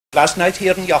Last night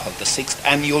here in Youghal, the 6th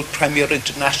annual Premier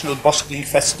International Busking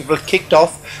Festival kicked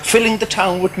off, filling the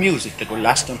town with music that will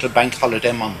last until Bank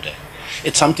Holiday Monday.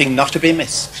 It's something not to be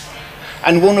missed.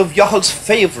 And one of Youghal's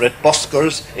favourite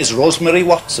buskers is Rosemary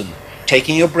Watson,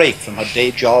 taking a break from her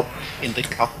day job in the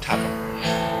Clock Tavern.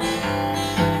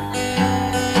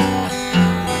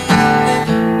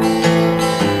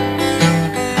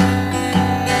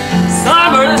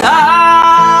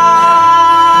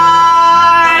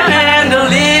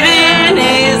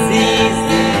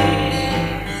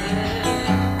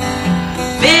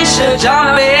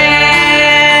 Jumping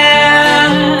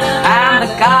and the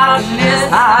cotton is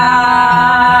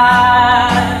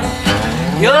high.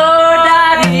 Your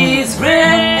daddy's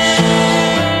rich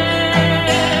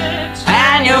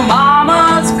and your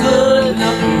mama's good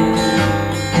looking.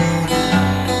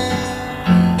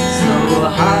 So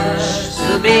hush,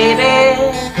 little baby,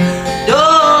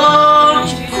 don't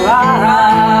you cry.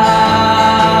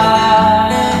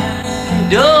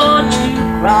 Don't you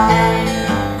cry.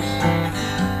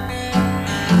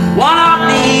 One of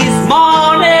these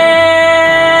mornings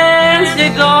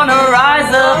you're gonna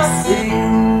rise up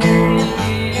soon.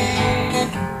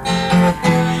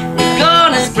 You're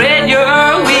gonna spread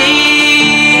your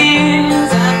wings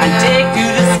and take to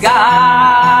the sky.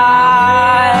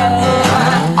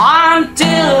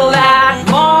 Until that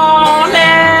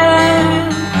morning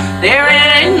there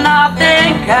ain't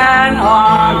nothing can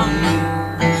harm you.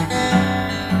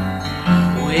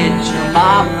 With your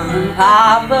mama and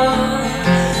papa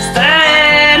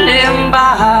standing by.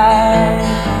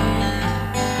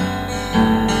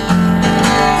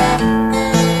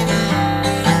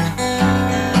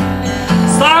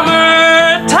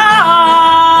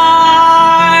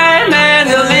 Summertime and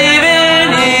the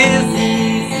living is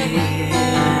easy.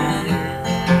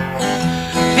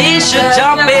 Fish are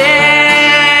jumping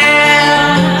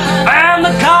and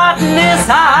the cotton is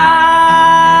high.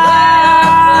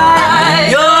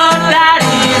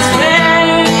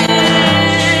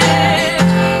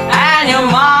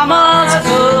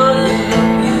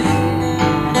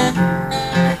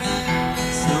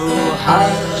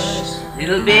 Hush,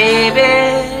 little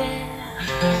baby,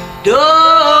 don't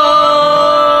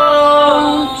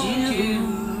you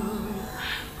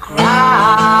cry,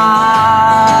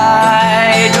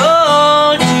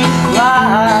 don't you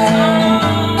cry,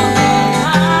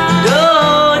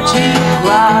 don't you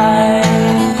cry.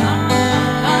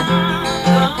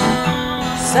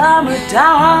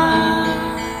 Summertime.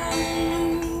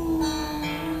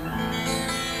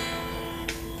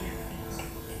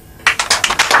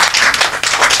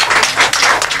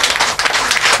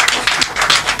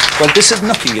 Well, this is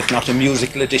nothing if not a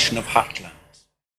musical edition of Heartlands.